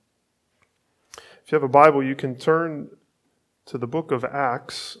If you have a Bible, you can turn to the book of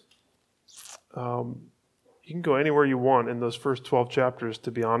Acts. You can go anywhere you want in those first 12 chapters,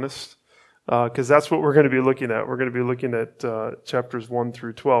 to be honest, because that's what we're going to be looking at. We're going to be looking at chapters 1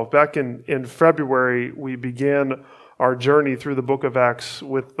 through 12. Back in February, we began our journey through the book of Acts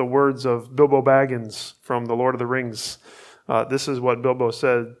with the words of Bilbo Baggins from The Lord of the Rings. This is what Bilbo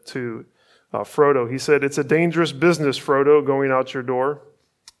said to Frodo. He said, "It's a dangerous business, Frodo, going out your door.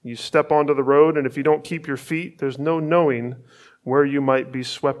 You step onto the road, and if you don't keep your feet, there's no knowing where you might be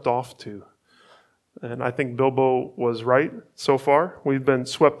swept off to." And I think Bilbo was right so far. We've been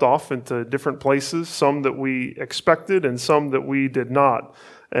swept off into different places, some that we expected and some that we did not.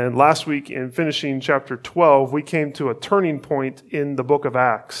 And last week, in finishing chapter 12, we came to a turning point in the book of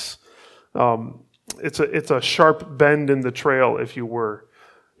Acts. It's a sharp bend in the trail, if you will.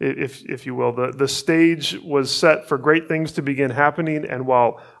 The stage was set for great things to begin happening, and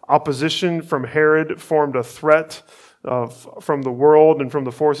while opposition from Herod formed a threat from the world and from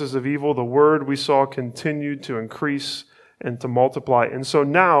the forces of evil, the word we saw continued to increase and to multiply. And so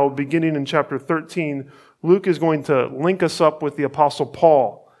now, beginning in chapter 13, Luke is going to link us up with the Apostle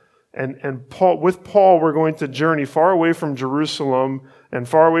Paul. And with Paul, we're going to journey far away from Jerusalem and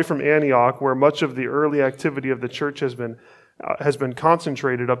far away from Antioch, where much of the early activity of the church has been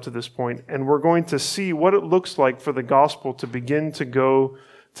concentrated up to this point. And we're going to see what it looks like for the gospel to begin to go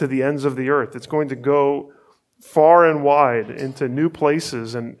to the ends of the earth. It's going to go far and wide into new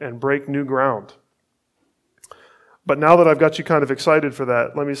places and break new ground. But now that I've got you kind of excited for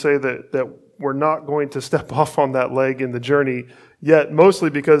that, let me say that we're not going to step off on that leg in the journey yet, mostly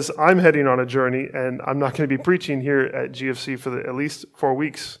because I'm heading on a journey and I'm not going to be preaching here at GFC for at least 4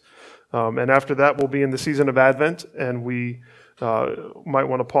 weeks. And after that, we'll be in the season of Advent, and we might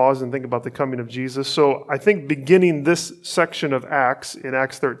want to pause and think about the coming of Jesus. So I think beginning this section of Acts in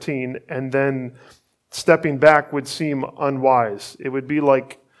Acts 13 and then stepping back would seem unwise. It would be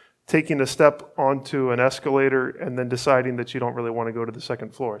like taking a step onto an escalator and then deciding that you don't really want to go to the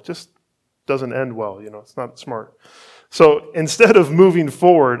second floor. It just doesn't end well, It's not smart. So instead of moving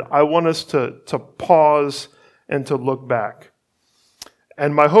forward, I want us to pause and to look back.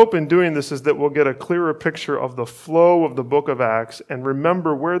 And my hope in doing this is that we'll get a clearer picture of the flow of the book of Acts and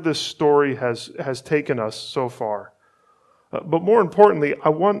remember where this story has taken us so far. But more importantly, I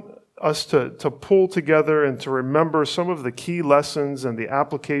want us to pull together and to remember some of the key lessons and the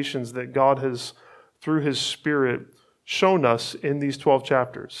applications that God has, through His Spirit, shown us in these 12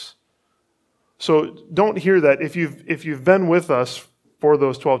 chapters. So don't hear that. If you've been with us for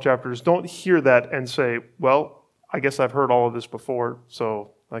those 12 chapters, don't hear that and say, well, I guess I've heard all of this before,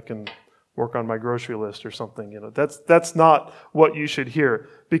 so I can work on my grocery list or something. That's not what you should hear,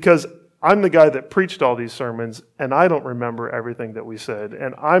 because I'm the guy that preached all these sermons, and I don't remember everything that we said,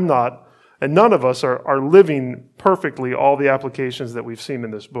 and none of us are living perfectly all the applications that we've seen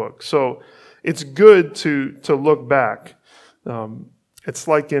in this book. So it's good to look back. It's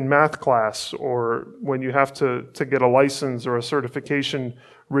like in math class, or when you have to get a license or a certification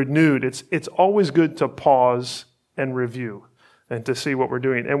renewed. It's always good to pause and review and to see what we're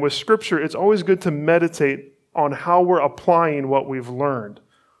doing. And with Scripture, it's always good to meditate on how we're applying what we've learned.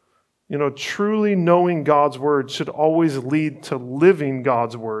 Truly knowing God's Word should always lead to living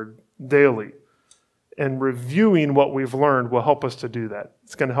God's Word daily. And reviewing what we've learned will help us to do that.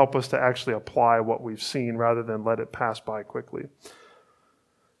 It's going to help us to actually apply what we've seen rather than let it pass by quickly.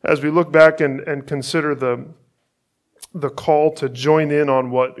 As we look back and consider the call to join in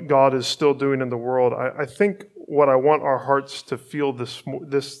on what God is still doing in the world, I think what I want our hearts to feel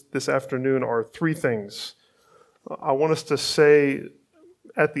this afternoon are 3 things. I want us to say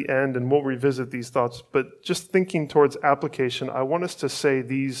at the end, and we'll revisit these thoughts, but just thinking towards application, I want us to say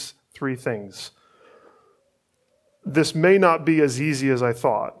these 3 things. This may not be as easy as I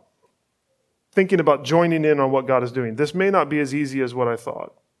thought. Thinking about joining in on what God is doing, this may not be as easy as what I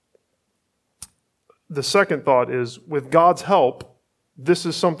thought. The second thought is, with God's help, this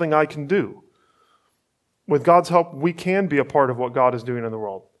is something I can do. With God's help, we can be a part of what God is doing in the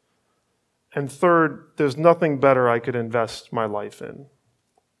world. And third, there's nothing better I could invest my life in.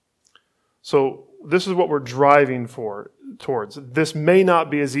 So this is what we're driving towards. This may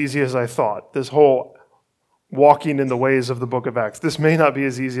not be as easy as I thought, this whole walking in the ways of the book of Acts. This may not be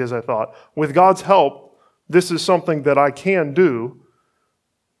as easy as I thought. With God's help, this is something that I can do,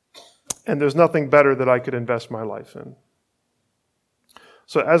 and there's nothing better that I could invest my life in.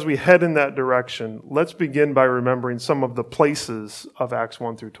 So as we head in that direction, let's begin by remembering some of the places of Acts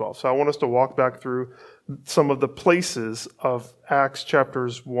 1 through 12. So I want us to walk back through some of the places of Acts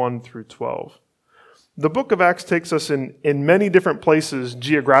chapters 1 through 12. The book of Acts takes us in many different places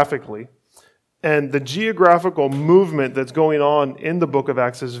geographically, And the geographical movement that's going on in the book of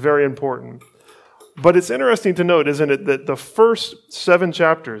Acts is very important. But it's interesting to note, isn't it, that the first 7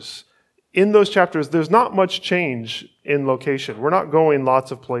 chapters, in those chapters, there's not much change in location. We're not going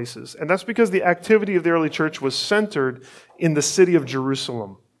lots of places. And that's because the activity of the early church was centered in the city of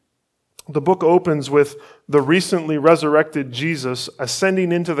Jerusalem. The book opens with the recently resurrected Jesus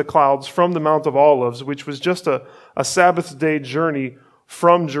ascending into the clouds from the Mount of Olives, which was just a Sabbath day journey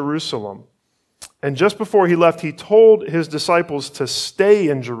from Jerusalem. And just before he left, he told his disciples to stay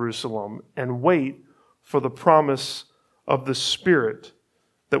in Jerusalem and wait for the promise of the Spirit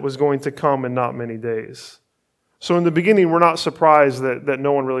that was going to come in not many days. So in the beginning, we're not surprised that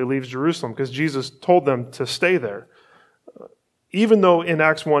no one really leaves Jerusalem because Jesus told them to stay there. Even though in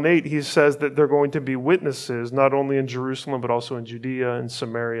Acts 1:8, he says that they're going to be witnesses, not only in Jerusalem, but also in Judea and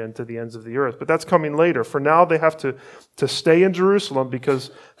Samaria and to the ends of the earth. But that's coming later. For now, they have to stay in Jerusalem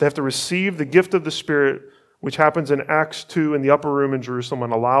because they have to receive the gift of the Spirit, which happens in Acts 2 in the upper room in Jerusalem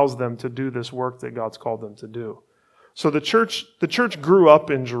and allows them to do this work that God's called them to do. So the church grew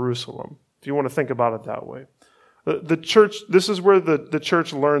up in Jerusalem, if you want to think about it that way. The church, this is where the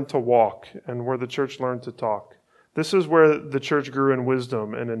church learned to walk and where the church learned to talk. This is where the church grew in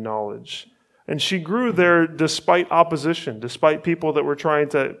wisdom and in knowledge. And she grew there despite opposition, despite people that were trying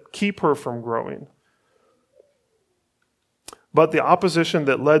to keep her from growing. But the opposition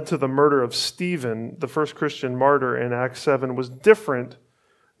that led to the murder of Stephen, the first Christian martyr in Acts 7, was different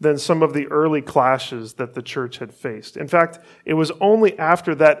than some of the early clashes that the church had faced. In fact, it was only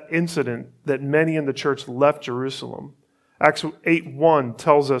after that incident that many in the church left Jerusalem. Acts 8:1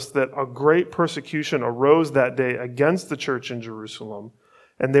 tells us that a great persecution arose that day against the church in Jerusalem,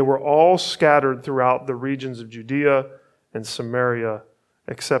 and they were all scattered throughout the regions of Judea and Samaria,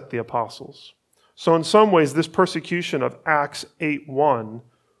 except the apostles. So in some ways, this persecution of Acts 8:1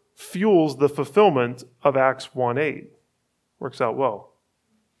 fuels the fulfillment of Acts 1:8. Works out well.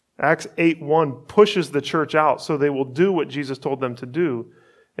 Acts 8:1 pushes the church out so they will do what Jesus told them to do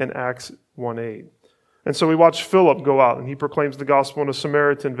in Acts 1:8. And so we watch Philip go out and he proclaims the gospel in a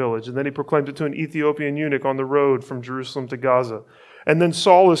Samaritan village. And then he proclaims it to an Ethiopian eunuch on the road from Jerusalem to Gaza. And then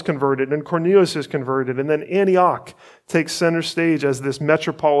Saul is converted and Cornelius is converted. And then Antioch takes center stage as this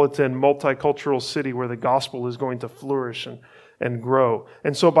metropolitan, multicultural city where the gospel is going to flourish and grow.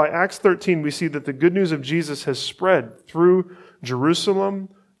 And so by Acts 13, we see that the good news of Jesus has spread through Jerusalem,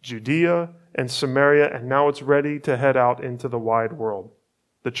 Judea, and Samaria. And now it's ready to head out into the wide world.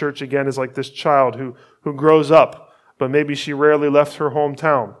 The church, again, is like this child who grows up, but maybe she rarely left her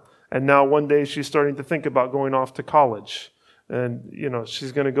hometown. And now one day she's starting to think about going off to college. And,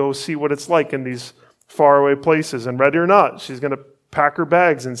 she's going to go see what it's like in these faraway places. And ready or not, she's going to pack her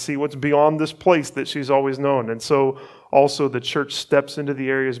bags and see what's beyond this place that she's always known. And so also the church steps into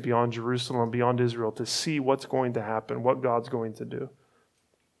the areas beyond Jerusalem, beyond Israel, to see what's going to happen, what God's going to do.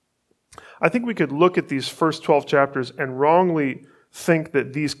 I think we could look at these first 12 chapters and wrongly think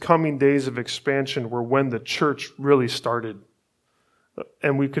that these coming days of expansion were when the church really started.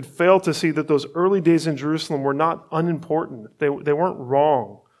 And we could fail to see that those early days in Jerusalem were not unimportant. They weren't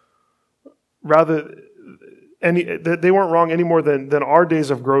wrong. Rather, they weren't wrong any more than our days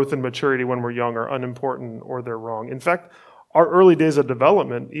of growth and maturity when we're young are unimportant or they're wrong. In fact, our early days of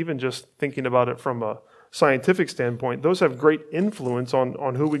development, even just thinking about it from a scientific standpoint, those have great influence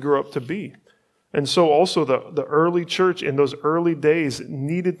on who we grow up to be. And so also the early church in those early days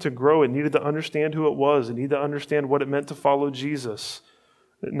needed to grow. It needed to understand who it was. It needed to understand what it meant to follow Jesus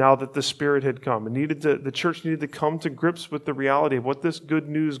now that the Spirit had come. The church needed to come to grips with the reality of what this good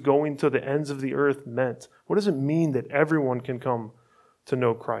news going to the ends of the earth meant. What does it mean that everyone can come to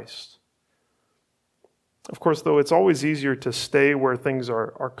know Christ? Of course, though, it's always easier to stay where things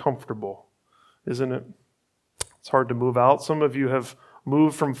are comfortable, isn't it? It's hard to move out. Some of you have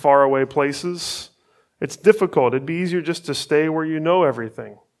moved from faraway places. It's difficult. It'd be easier just to stay where you know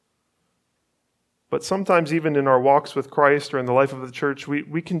everything. But sometimes even in our walks with Christ or in the life of the church,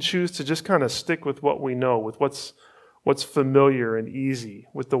 we can choose to just kind of stick with what we know, with what's familiar and easy,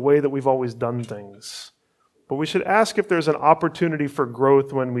 with the way that we've always done things. But we should ask if there's an opportunity for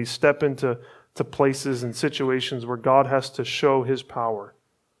growth when we step into places and situations where God has to show His power.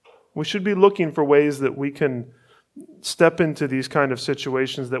 We should be looking for ways that we can step into these kind of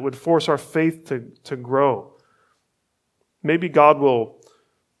situations that would force our faith to grow. Maybe God will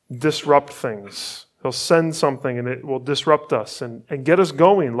disrupt things. He'll send something and it will disrupt us and get us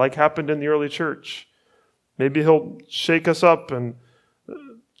going like happened in the early church. Maybe He'll shake us up and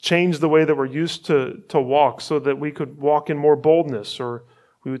change the way that we're used to walk so that we could walk in more boldness, or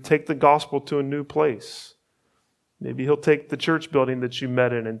we would take the gospel to a new place. Maybe he'll take the church building that you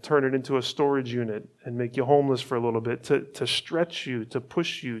met in and turn it into a storage unit and make you homeless for a little bit to stretch you, to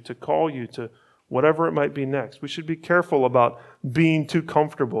push you, to call you to whatever it might be next. We should be careful about being too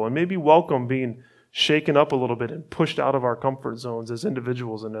comfortable and maybe welcome being shaken up a little bit and pushed out of our comfort zones as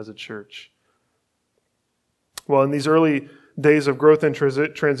individuals and as a church. Well, in these early days of growth and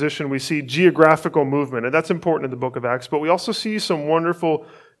transition, we see geographical movement, and that's important in the book of Acts, but we also see some wonderful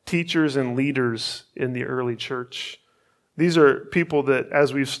teachers and leaders in the early church. These are people that,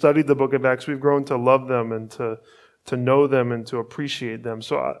 as we've studied the book of Acts, we've grown to love them and to know them and to appreciate them.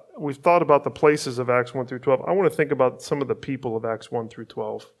 So we've thought about the places of Acts 1 through 12. I want to think about some of the people of Acts 1 through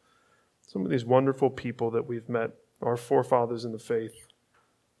 12. Some of these wonderful people that we've met, our forefathers in the faith.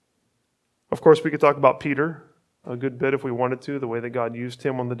 Of course, we could talk about Peter a good bit if we wanted to, the way that God used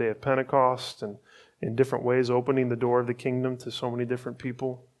him on the day of Pentecost and in different ways, opening the door of the kingdom to so many different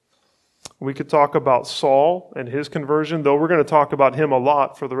people. We could talk about Saul and his conversion, though we're going to talk about him a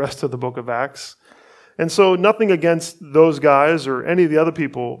lot for the rest of the book of Acts. And so nothing against those guys or any of the other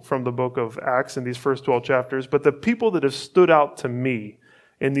people from the book of Acts in these first 12 chapters, but the people that have stood out to me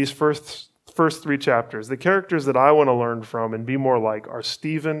in these first 3 chapters, the characters that I want to learn from and be more like are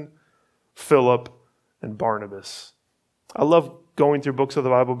Stephen, Philip, and Barnabas. I love going through books of the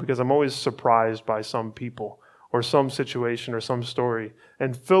Bible because I'm always surprised by some people or some situation or some story.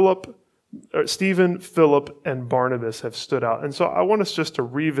 And Stephen, Philip, and Barnabas have stood out. And so I want us just to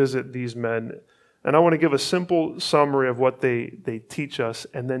revisit these men. And I want to give a simple summary of what they teach us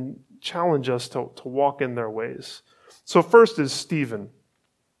and then challenge us to walk in their ways. So first is Stephen.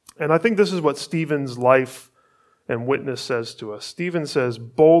 And I think this is what Stephen's life and witness says to us. Stephen says,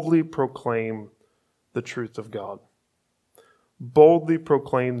 boldly proclaim the truth of God. Boldly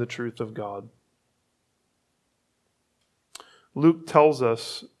proclaim the truth of God. Luke tells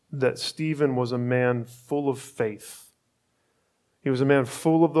us that Stephen was a man full of faith. He was a man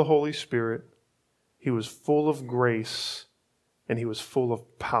full of the Holy Spirit. He was full of grace, and he was full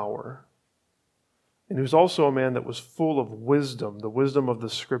of power. And he was also a man that was full of wisdom, the wisdom of the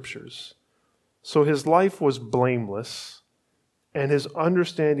Scriptures. So his life was blameless, and his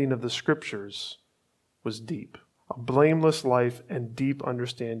understanding of the Scriptures was deep. A blameless life and deep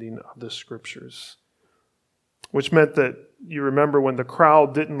understanding of the Scriptures. Which meant that, you remember, when the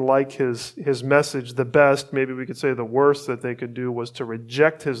crowd didn't like his message, the best, maybe we could say the worst that they could do was to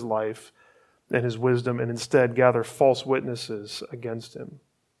reject his life and his wisdom and instead gather false witnesses against him.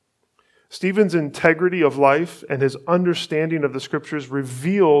 Stephen's integrity of life and his understanding of the Scriptures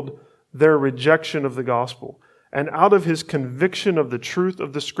revealed their rejection of the gospel. And out of his conviction of the truth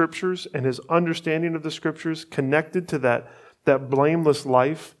of the Scriptures and his understanding of the Scriptures connected to that blameless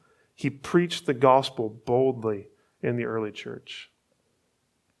life, he preached the gospel boldly in the early church.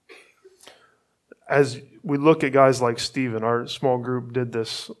 As we look at guys like Stephen, our small group did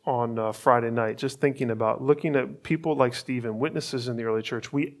this on Friday night, just thinking about looking at people like Stephen, witnesses in the early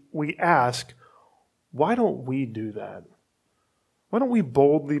church, we ask, why don't we do that? Why don't we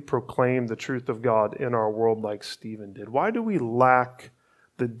boldly proclaim the truth of God in our world like Stephen did? Why do we lack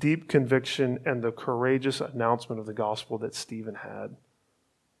the deep conviction and the courageous announcement of the gospel that Stephen had?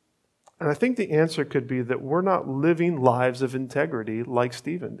 And I think the answer could be that we're not living lives of integrity like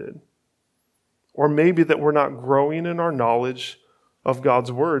Stephen did. Or maybe that we're not growing in our knowledge of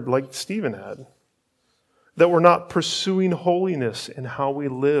God's word like Stephen had. That we're not pursuing holiness in how we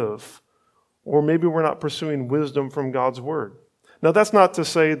live. Or maybe we're not pursuing wisdom from God's word. Now, that's not to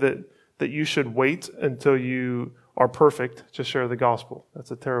say that you should wait until you are perfect to share the gospel. That's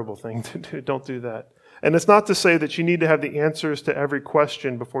a terrible thing to do. Don't do that. And it's not to say that you need to have the answers to every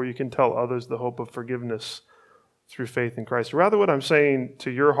question before you can tell others the hope of forgiveness through faith in Christ. Rather, what I'm saying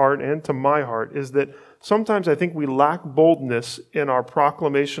to your heart and to my heart is that sometimes I think we lack boldness in our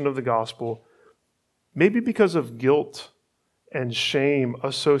proclamation of the gospel, maybe because of guilt and shame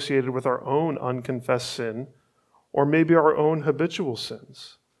associated with our own unconfessed sin, or maybe our own habitual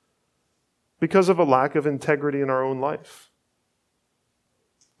sins, because of a lack of integrity in our own life.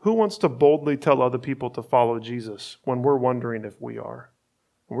 Who wants to boldly tell other people to follow Jesus when we're wondering if we are?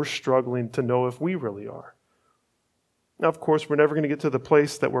 We're struggling to know if we really are. Now, of course, we're never going to get to the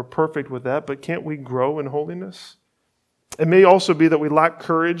place that we're perfect with that, but can't we grow in holiness? It may also be that we lack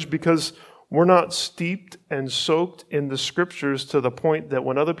courage because we're not steeped and soaked in the Scriptures to the point that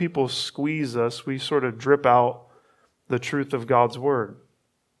when other people squeeze us, we sort of drip out the truth of God's word.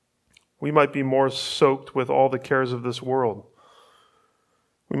 We might be more soaked with all the cares of this world.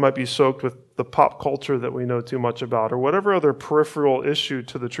 We might be soaked with the pop culture that we know too much about, or whatever other peripheral issue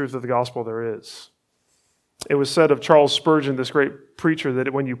to the truth of the gospel there is. It was said of Charles Spurgeon, this great preacher,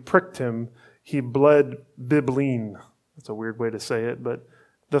 that when you pricked him, he bled bibline. That's a weird way to say it, but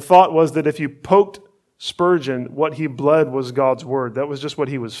the thought was that if you poked Spurgeon, what he bled was God's word. That was just what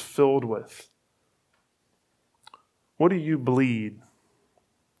he was filled with. What do you bleed?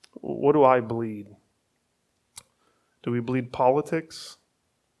 What do I bleed? Do we bleed politics,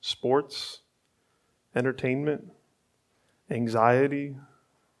 sports, entertainment, anxiety,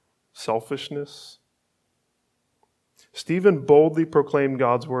 selfishness? Stephen boldly proclaimed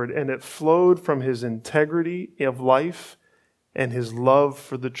God's word, and it flowed from his integrity of life and his love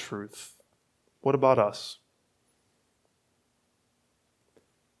for the truth. What about us?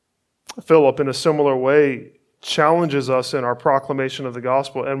 Philip, in a similar way, challenges us in our proclamation of the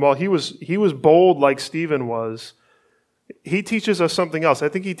gospel. And while he was bold like Stephen was, he teaches us something else. I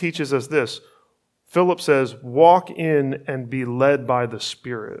think he teaches us this. Philip says, walk in and be led by the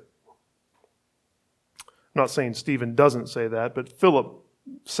Spirit. I'm not saying Stephen doesn't say that, but Philip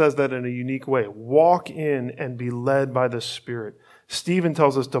says that in a unique way. Walk in and be led by the Spirit. Stephen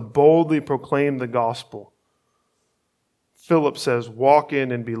tells us to boldly proclaim the gospel. Philip says, walk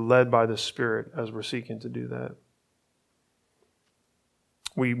in and be led by the Spirit as we're seeking to do that.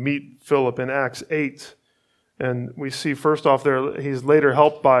 We meet Philip in Acts 8, and we see first off there, he's later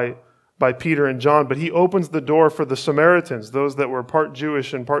helped by Peter and John, but he opens the door for the Samaritans, those that were part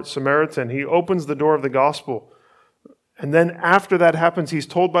Jewish and part Samaritan. He opens the door of the gospel. And then after that happens, he's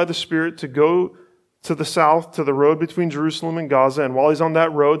told by the Spirit to go to the south, to the road between Jerusalem and Gaza. And while he's on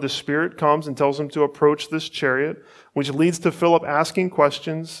that road, the Spirit comes and tells him to approach this chariot, which leads to Philip asking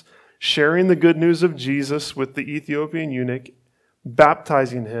questions, sharing the good news of Jesus with the Ethiopian eunuch,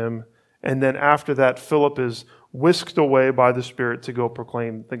 baptizing him. And then after that, Philip is whisked away by the Spirit to go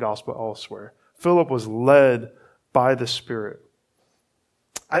proclaim the gospel elsewhere. Philip was led by the Spirit.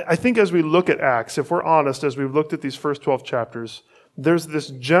 I think as we look at Acts, if we're honest, as we've looked at these first 12 chapters, there's this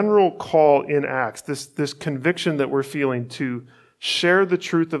general call in Acts, this conviction that we're feeling to share the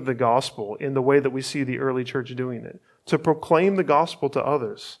truth of the gospel in the way that we see the early church doing it, to proclaim the gospel to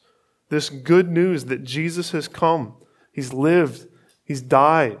others. This good news that Jesus has come, he's lived, he's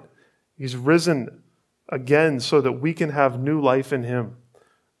died, he's risen again so that we can have new life in him.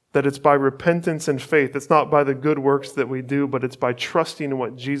 That it's by repentance and faith. It's not by the good works that we do, but it's by trusting in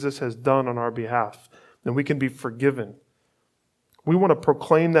what Jesus has done on our behalf. And we can be forgiven. We want to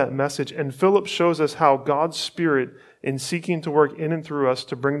proclaim that message. And Philip shows us how God's Spirit, in seeking to work in and through us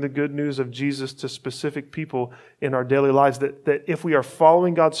to bring the good news of Jesus to specific people in our daily lives, that if we are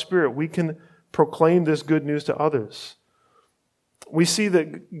following God's Spirit, we can proclaim this good news to others. We see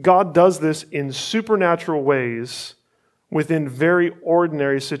that God does this in supernatural ways within very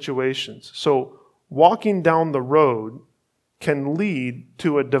ordinary situations. So walking down the road can lead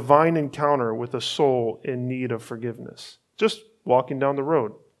to a divine encounter with a soul in need of forgiveness. Just walking down the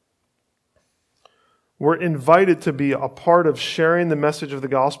road. We're invited to be a part of sharing the message of the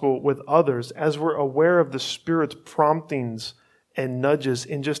gospel with others as we're aware of the Spirit's promptings and nudges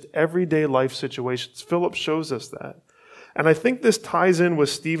in just everyday life situations. Philip shows us that. And I think this ties in with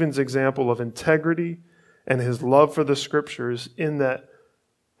Stephen's example of integrity and his love for the Scriptures, in that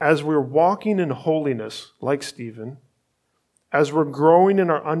as we're walking in holiness, like Stephen, as we're growing in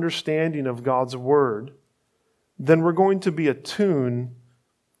our understanding of God's Word, then we're going to be attuned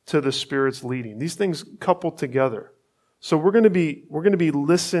to the Spirit's leading. These things couple together. So we're going to be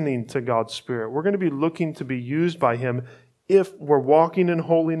listening to God's Spirit. We're going to be looking to be used by Him if we're walking in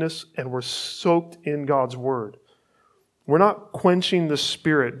holiness and we're soaked in God's Word. We're not quenching the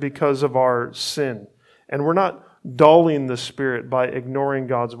Spirit because of our sin. And we're not dulling the Spirit by ignoring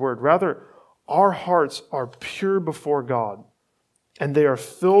God's Word. Rather, our hearts are pure before God, and they are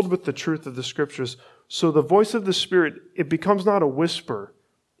filled with the truth of the Scriptures. So the voice of the Spirit, it becomes not a whisper.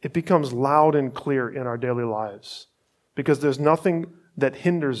 It becomes loud and clear in our daily lives, because there's nothing that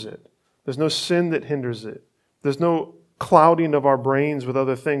hinders it. There's no sin that hinders it. There's no clouding of our brains with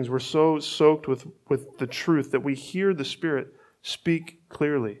other things. We're so soaked with the truth that we hear the Spirit speak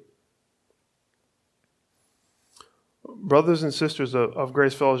clearly. Brothers and sisters of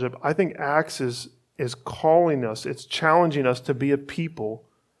Grace Fellowship, I think Acts is calling us, it's challenging us to be a people,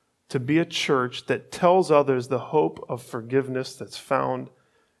 to be a church that tells others the hope of forgiveness that's found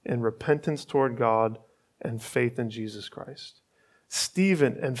in repentance toward God and faith in Jesus Christ.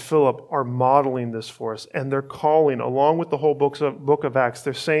 Stephen and Philip are modeling this for us, and they're calling, along with the whole book of Acts,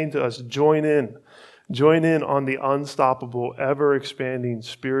 they're saying to us, join in on the unstoppable, ever-expanding,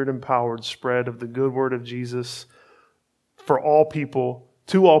 Spirit-empowered spread of the good word of Jesus for all people,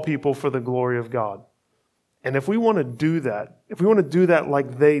 to all people, for the glory of God. And if we want to do that,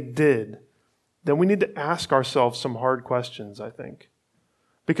 like they did, then we need to ask ourselves some hard questions, I think.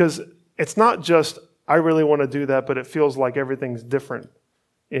 Because it's not just, I really want to do that, but it feels like everything's different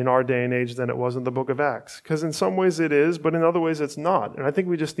in our day and age than it was in the book of Acts. Because in some ways it is, but in other ways it's not. And I think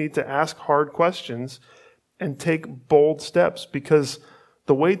we just need to ask hard questions and take bold steps, because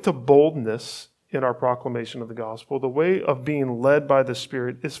the way to boldness in our proclamation of the gospel, the way of being led by the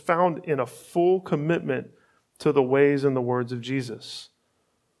Spirit, is found in a full commitment to the ways and the words of Jesus.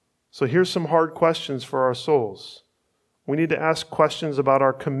 So here's some hard questions for our souls. We need to ask questions about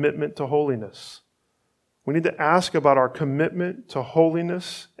our commitment to holiness. We need to ask about our commitment to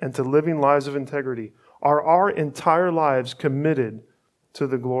holiness and to living lives of integrity. Are our entire lives committed to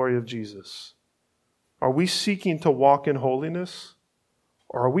the glory of Jesus? Are we seeking to walk in holiness?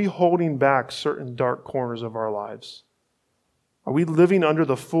 Or are we holding back certain dark corners of our lives? Are we living under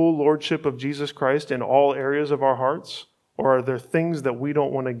the full lordship of Jesus Christ in all areas of our hearts? Or are there things that we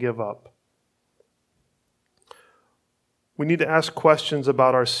don't want to give up? We need to ask questions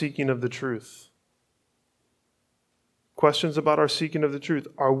about our seeking of the truth. Questions about our seeking of the truth.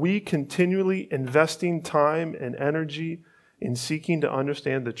 Are we continually investing time and energy in seeking to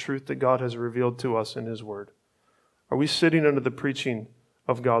understand the truth that God has revealed to us in His Word? Are we sitting under the preaching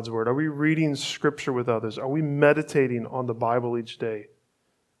of God's Word? Are we reading Scripture with others? Are we meditating on the Bible each day?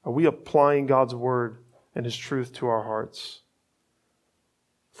 Are we applying God's Word and His truth to our hearts?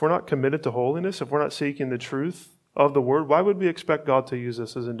 If we're not committed to holiness, if we're not seeking the truth of the Word, why would we expect God to use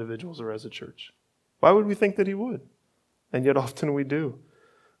us as individuals or as a church? Why would we think that He would? And yet often we do.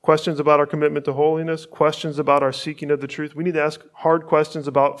 Questions about our commitment to holiness, questions about our seeking of the truth. We need to ask hard questions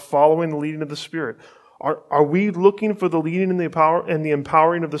about following the leading of the Spirit. Are we looking for the leading and the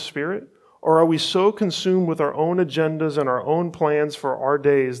empowering of the Spirit? Or are we so consumed with our own agendas and our own plans for our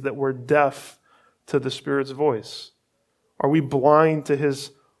days that we're deaf to the Spirit's voice? Are we blind to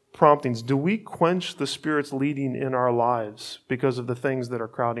His promptings? Do we quench the Spirit's leading in our lives because of the things that are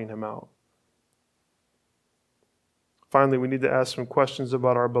crowding Him out? Finally, we need to ask some questions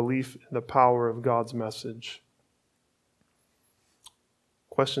about our belief in the power of God's message.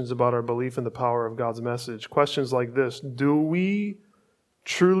 Questions about our belief in the power of God's message. Questions like this: do we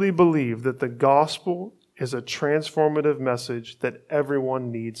truly believe that the gospel is a transformative message that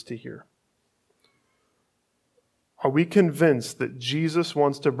everyone needs to hear? Are we convinced that Jesus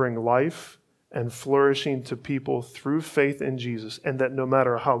wants to bring life and flourishing to people through faith in Jesus, and that no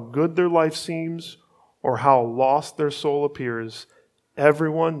matter how good their life seems or how lost their soul appears,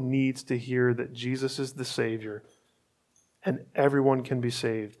 everyone needs to hear that Jesus is the Savior and everyone can be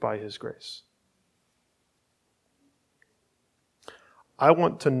saved by His grace? I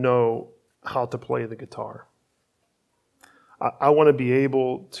want to know how to play the guitar. I want to be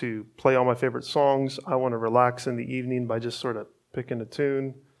able to play all my favorite songs. I want to relax in the evening by just sort of picking a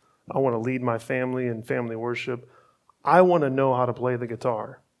tune. I want to lead my family in family worship. I want to know how to play the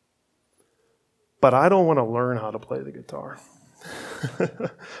guitar. But I don't want to learn how to play the guitar.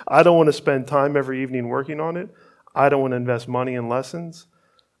 I don't want to spend time every evening working on it. I don't want to invest money in lessons.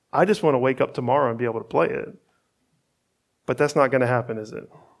 I just want to wake up tomorrow and be able to play it. But that's not going to happen, is it?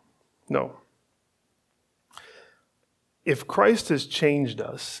 No. If Christ has changed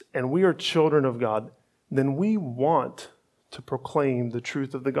us and we are children of God, then we want to proclaim the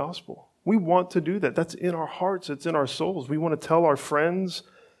truth of the gospel. We want to do that. That's in our hearts. It's in our souls. We want to tell our friends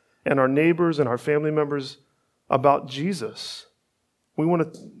and our neighbors and our family members about Jesus. We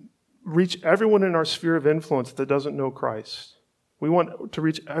want to reach everyone in our sphere of influence that doesn't know Christ. We want to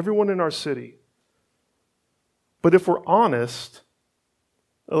reach everyone in our city. But if we're honest,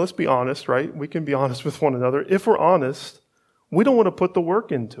 let's be honest, right? We can be honest with one another. If we're honest, we don't want to put the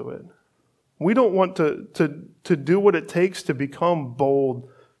work into it. We don't want to do what it takes to become bold,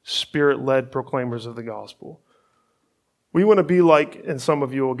 Spirit-led proclaimers of the gospel. We want to be like, and some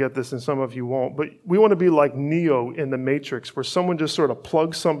of you will get this and some of you won't, but we want to be like Neo in the Matrix, where someone just sort of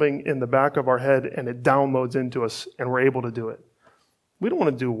plugs something in the back of our head and it downloads into us and we're able to do it. We don't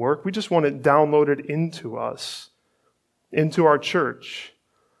want to do work. We just want it downloaded into us, into our church.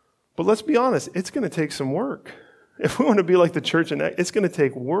 But let's be honest, it's going to take some work. If we want to be like the church, it's going to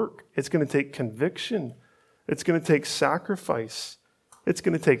take work. It's going to take conviction. It's going to take sacrifice. It's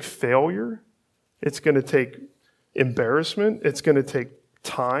going to take failure. It's going to take embarrassment. It's going to take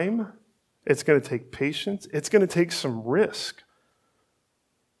time. It's going to take patience. It's going to take some risk.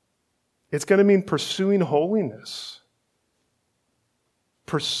 It's going to mean pursuing holiness.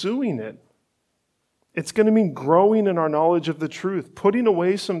 Pursuing it. It's going to mean growing in our knowledge of the truth, putting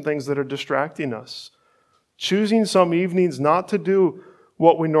away some things that are distracting us, choosing some evenings not to do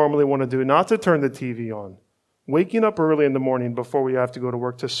what we normally want to do, not to turn the TV on, waking up early in the morning before we have to go to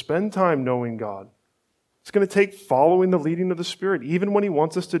work to spend time knowing God. It's going to take following the leading of the Spirit, even when He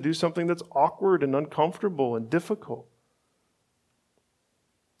wants us to do something that's awkward and uncomfortable and difficult.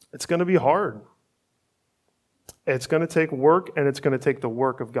 It's going to be hard. It's going to take work, and it's going to take the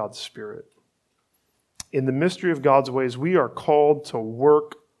work of God's Spirit. In the mystery of God's ways, we are called to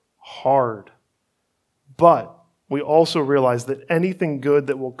work hard. But we also realize that anything good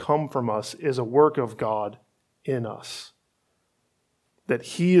that will come from us is a work of God in us. That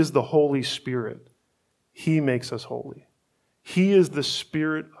He is the Holy Spirit. He makes us holy. He is the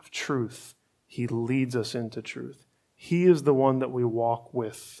Spirit of truth. He leads us into truth. He is the one that we walk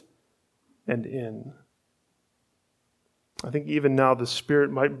with and in. I think even now the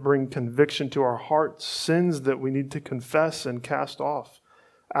Spirit might bring conviction to our hearts, sins that we need to confess and cast off,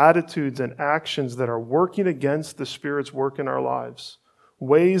 attitudes and actions that are working against the Spirit's work in our lives,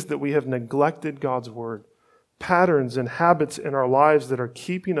 ways that we have neglected God's Word, patterns and habits in our lives that are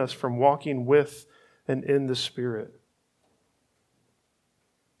keeping us from walking with and in the Spirit.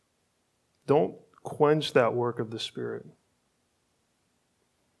 Don't quench that work of the Spirit.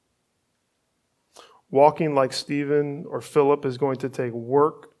 Walking like Stephen or Philip is going to take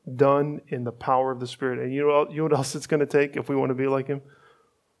work done in the power of the Spirit. And you know what else it's going to take if we want to be like him?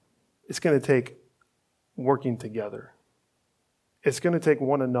 It's going to take working together. It's going to take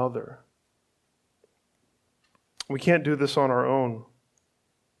one another. We can't do this on our own.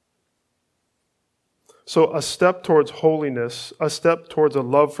 So a step towards holiness, a step towards a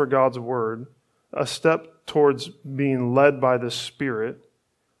love for God's Word, a step towards being led by the Spirit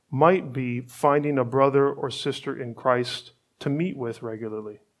might be finding a brother or sister in Christ to meet with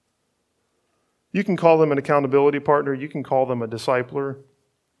regularly. You can call them an accountability partner. You can call them a discipler.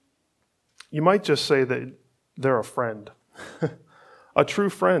 You might just say that they're a friend, a true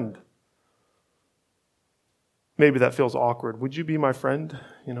friend. Maybe that feels awkward. Would you be my friend?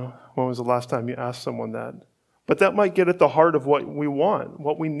 When was the last time you asked someone that? But that might get at the heart of what we want,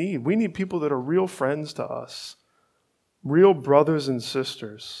 what we need. We need people that are real friends to us, real brothers and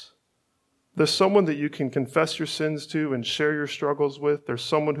sisters. There's someone that you can confess your sins to and share your struggles with. There's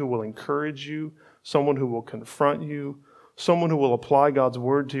someone who will encourage you, someone who will confront you, someone who will apply God's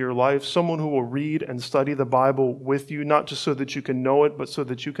Word to your life, someone who will read and study the Bible with you, not just so that you can know it, but so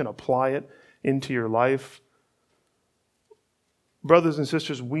that you can apply it into your life. Brothers and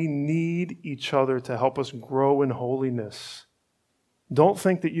sisters, we need each other to help us grow in holiness. Don't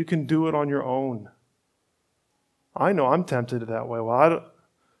think that you can do it on your own. I know I'm tempted that way. Well,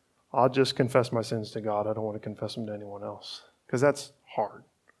 I'll just confess my sins to God. I don't want to confess them to anyone else, because that's hard.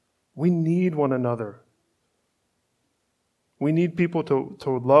 We need one another. We need people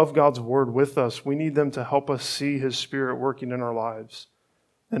to love God's Word with us. We need them to help us see His Spirit working in our lives.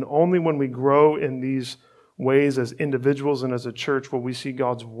 And only when we grow in these ways as individuals and as a church will we see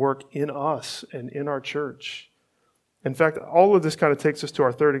God's work in us and in our church. In fact, all of this kind of takes us to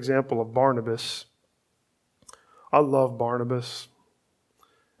our third example of Barnabas. I love Barnabas.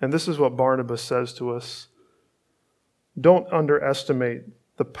 And this is what Barnabas says to us. Don't underestimate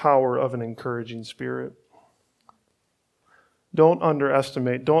the power of an encouraging spirit. Don't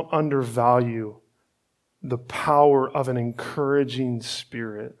undervalue the power of an encouraging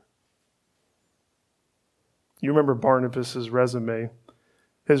spirit. You remember Barnabas' resume.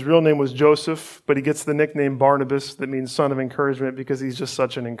 His real name was Joseph, but he gets the nickname Barnabas, that means son of encouragement, because he's just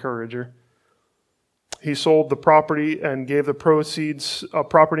such an encourager. He sold the property and gave the proceeds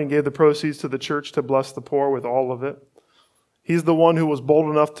to the church to bless the poor with all of it. He's the one who was bold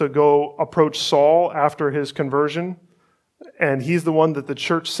enough to go approach Saul after his conversion, and he's the one that the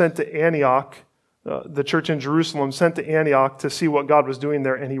church sent to Antioch. The church in Jerusalem sent to Antioch to see what God was doing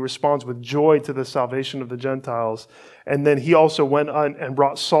there, and he responds with joy to the salvation of the Gentiles. And then he also went on and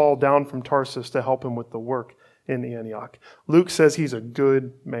brought Saul down from Tarsus to help him with the work in Antioch. Luke says he's a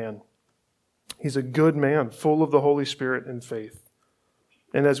good man. He's a good man, full of the Holy Spirit and faith.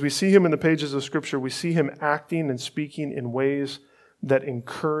 And as we see him in the pages of Scripture, we see him acting and speaking in ways that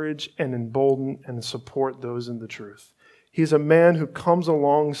encourage and embolden and support those in the truth. He's a man who comes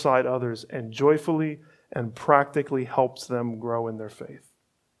alongside others and joyfully and practically helps them grow in their faith.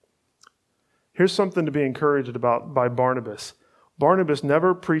 Here's something to be encouraged about by Barnabas. Barnabas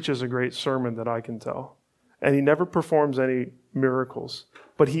never preaches a great sermon that I can tell, and he never performs any miracles,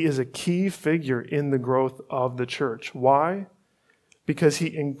 but he is a key figure in the growth of the church. Why? Because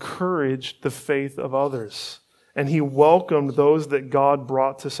he encouraged the faith of others, and he welcomed those that God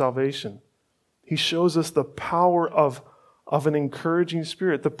brought to salvation. He shows us the power of an encouraging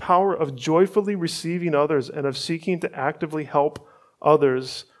spirit, the power of joyfully receiving others and of seeking to actively help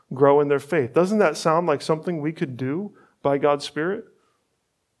others grow in their faith. Doesn't that sound like something we could do by God's Spirit?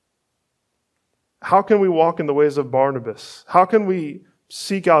 How can we walk in the ways of Barnabas? How can we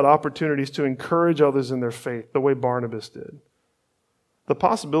seek out opportunities to encourage others in their faith the way Barnabas did? The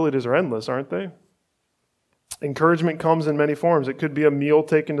possibilities are endless, aren't they? Encouragement comes in many forms. It could be a meal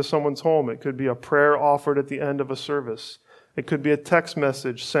taken to someone's home. It could be a prayer offered at the end of a service. It could be a text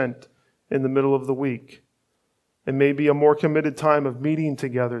message sent in the middle of the week. It may be a more committed time of meeting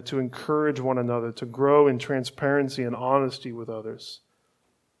together to encourage one another, to grow in transparency and honesty with others.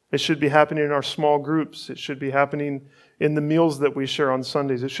 It should be happening in our small groups. It should be happening in the meals that we share on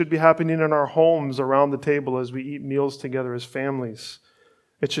Sundays. It should be happening in our homes around the table as we eat meals together as families.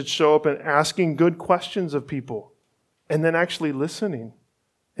 It should show up in asking good questions of people and then actually listening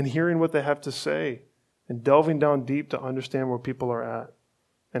and hearing what they have to say and delving down deep to understand where people are at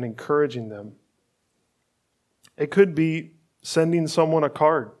and encouraging them. It could be sending someone a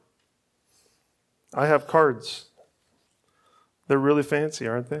card. I have cards. They're really fancy,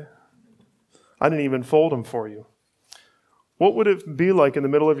 aren't they? I didn't even fold them for you. What would it be like in the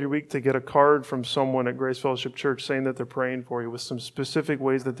middle of your week to get a card from someone at Grace Fellowship Church saying that they're praying for you with some specific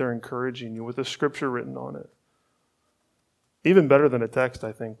ways that they're encouraging you with a scripture written on it? Even better than a text,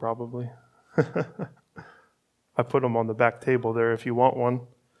 I think, probably. I put them on the back table there if you want one.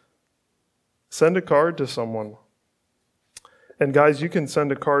 Send a card to someone. And guys, you can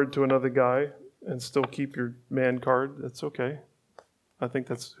send a card to another guy and still keep your man card. That's okay. I think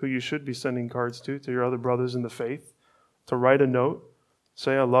that's who you should be sending cards to your other brothers in the faith. To write a note,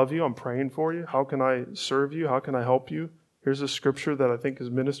 say, I love you, I'm praying for you. How can I serve you? How can I help you? Here's a scripture that I think is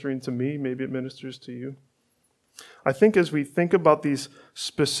ministering to me. Maybe it ministers to you. I think as we think about these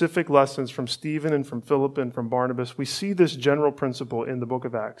specific lessons from Stephen and from Philip and from Barnabas, we see this general principle in the book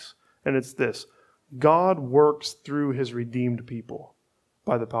of Acts. And it's this: God works through his redeemed people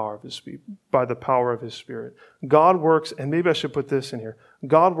by the power of his Spirit. God works, and maybe I should put this in here,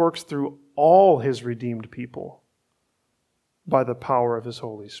 God works through all his redeemed people by the power of his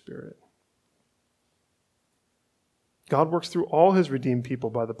Holy Spirit. God works through all his redeemed people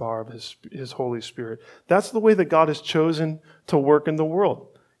by the power of his Holy Spirit. That's the way that God has chosen to work in the world.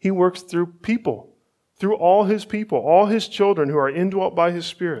 He works through people, through all his people, all his children who are indwelt by his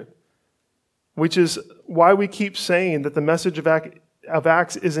Spirit. Which is why we keep saying that the message of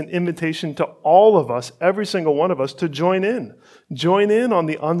Acts is an invitation to all of us, every single one of us, to join in. Join in on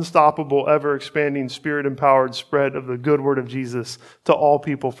the unstoppable, ever-expanding, Spirit-empowered spread of the good word of Jesus to all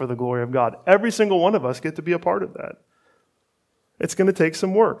people for the glory of God. Every single one of us get to be a part of that. It's going to take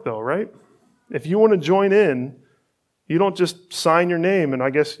some work, though, right? If you want to join in, you don't just sign your name and I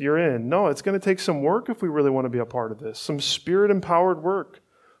guess you're in. No, it's going to take some work if we really want to be a part of this. Some Spirit-empowered work.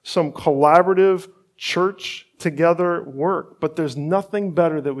 Some collaborative church together work, but there's nothing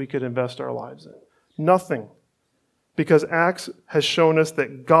better that we could invest our lives in. Nothing. Because Acts has shown us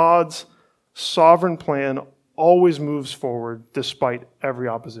that God's sovereign plan always moves forward despite every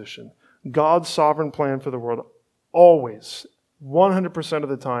opposition. God's sovereign plan for the world always, 100% of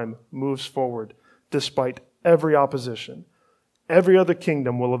the time, moves forward despite every opposition. Every other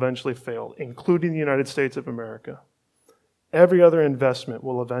kingdom will eventually fail, including the United States of America. Every other investment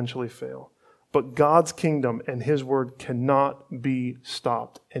will eventually fail. But God's kingdom and his word cannot be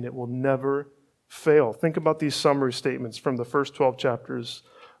stopped, and it will never fail. Think about these summary statements from the first 12 chapters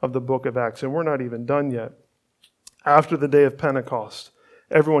of the book of Acts, and we're not even done yet. After the day of Pentecost,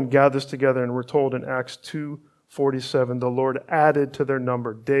 everyone gathers together, and we're told in Acts 2:47, the Lord added to their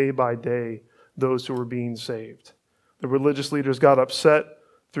number day by day those who were being saved. The religious leaders got upset,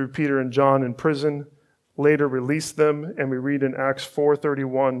 threw Peter and John in prison, later released them, and we read in Acts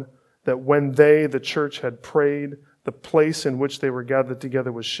 4:31 that when they, the church, had prayed, the place in which they were gathered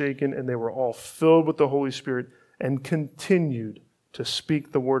together was shaken, and they were all filled with the Holy Spirit and continued to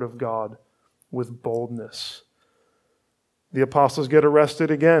speak the word of God with boldness. The apostles get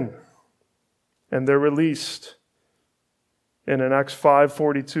arrested again, and they're released. And in Acts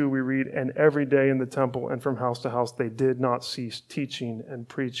 5:42 we read, and every day in the temple and from house to house they did not cease teaching and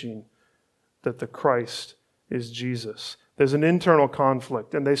preaching that the Christ is Jesus. There's an internal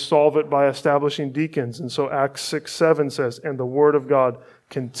conflict, and they solve it by establishing deacons. And so Acts 6:7 says, and the word of God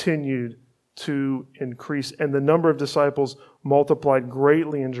continued to increase, and the number of disciples multiplied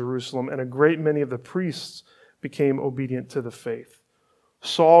greatly in Jerusalem, and a great many of the priests became obedient to the faith.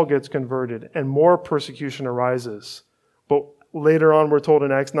 Saul gets converted, and more persecution arises. But later on, we're told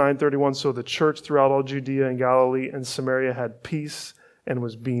in Acts 9:31, so the church throughout all Judea and Galilee and Samaria had peace and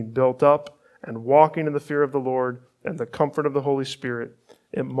was being built up, and walking in the fear of the Lord and the comfort of the Holy Spirit,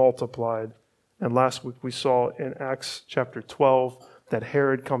 it multiplied. And last week we saw in Acts chapter 12 that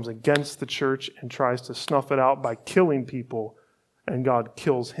Herod comes against the church and tries to snuff it out by killing people, and God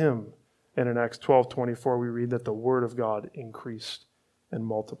kills him And in Acts 12:24, we read that the word of God increased and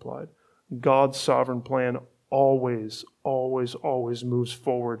multiplied. God's sovereign plan always, always, always moves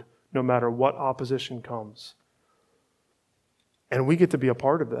forward, no matter what opposition comes. And we get to be a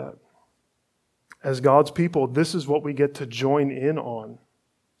part of that. As God's people, this is what we get to join in on.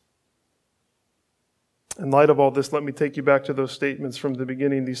 In light of all this, let me take you back to those statements from the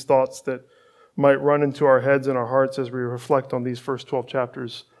beginning, these thoughts that might run into our heads and our hearts as we reflect on these first 12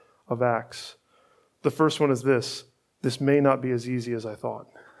 chapters of Acts. The first one is this: this may not be as easy as I thought.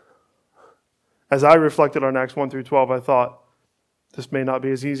 As I reflected on Acts 1 through 12, I thought, this may not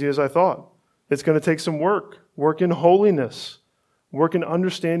be as easy as I thought. It's going to take some work in holiness, work in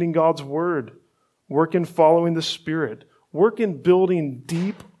understanding God's word, work in following the Spirit, work in building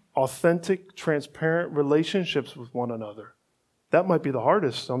deep, authentic, transparent relationships with one another. That might be the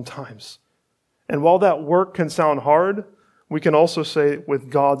hardest sometimes. And while that work can sound hard, we can also say,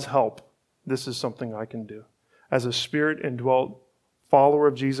 with God's help, this is something I can do. As a Spirit-indwelt follower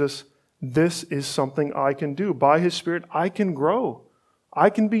of Jesus, this is something I can do. By His Spirit, I can grow. I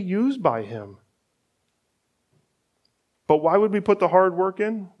can be used by Him. But why would we put the hard work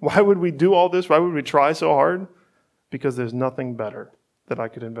in? Why would we do all this? Why would we try so hard? Because there's nothing better that I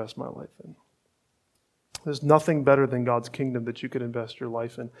could invest my life in. There's nothing better than God's kingdom that you could invest your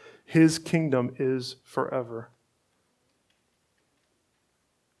life in. His kingdom is forever.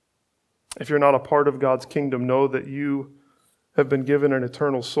 If you're not a part of God's kingdom, know that you have been given an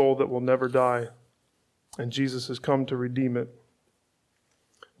eternal soul that will never die, and Jesus has come to redeem it.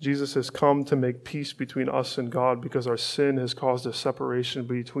 Jesus has come to make peace between us and God because our sin has caused a separation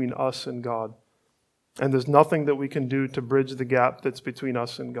between us and God. And there's nothing that we can do to bridge the gap that's between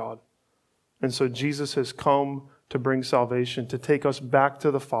us and God. And so Jesus has come to bring salvation, to take us back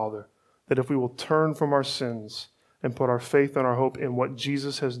to the Father, that if we will turn from our sins and put our faith and our hope in what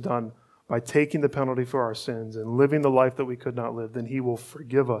Jesus has done by taking the penalty for our sins and living the life that we could not live, then He will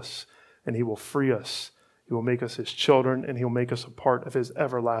forgive us and He will free us. He will make us His children and He'll make us a part of His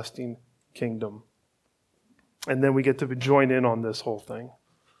everlasting kingdom. And then we get to join in on this whole thing.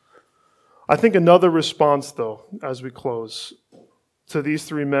 I think another response, though, as we close, to these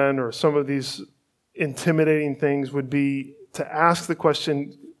three men or some of these intimidating things would be to ask the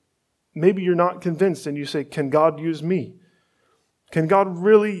question, maybe you're not convinced and you say, can God use me? Can God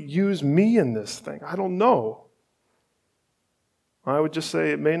really use me in this thing? I don't know. I would just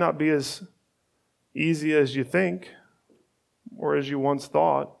say it may not be as easy as you think or as you once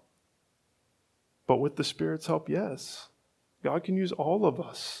thought, but with the Spirit's help, yes. God can use all of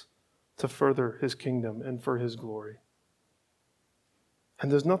us to further His kingdom and for His glory.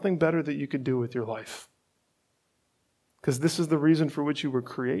 And there's nothing better that you could do with your life, because this is the reason for which you were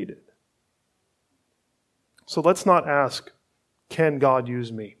created. So let's not ask, can God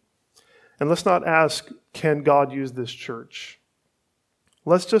use me? And let's not ask, can God use this church?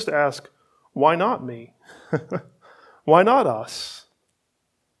 Let's just ask, why not me? Why not us?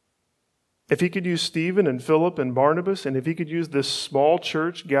 If He could use Stephen and Philip and Barnabas, and if He could use this small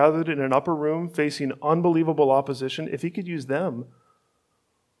church gathered in an upper room facing unbelievable opposition, if He could use them,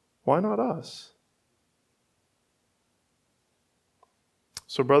 why not us?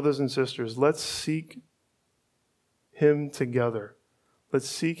 So, brothers and sisters, let's seek Him together. Let's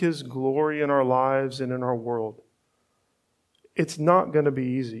seek His glory in our lives and in our world. It's not going to be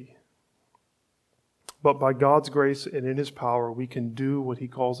easy. But by God's grace and in His power, we can do what He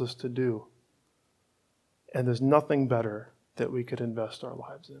calls us to do. And there's nothing better that we could invest our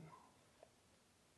lives in.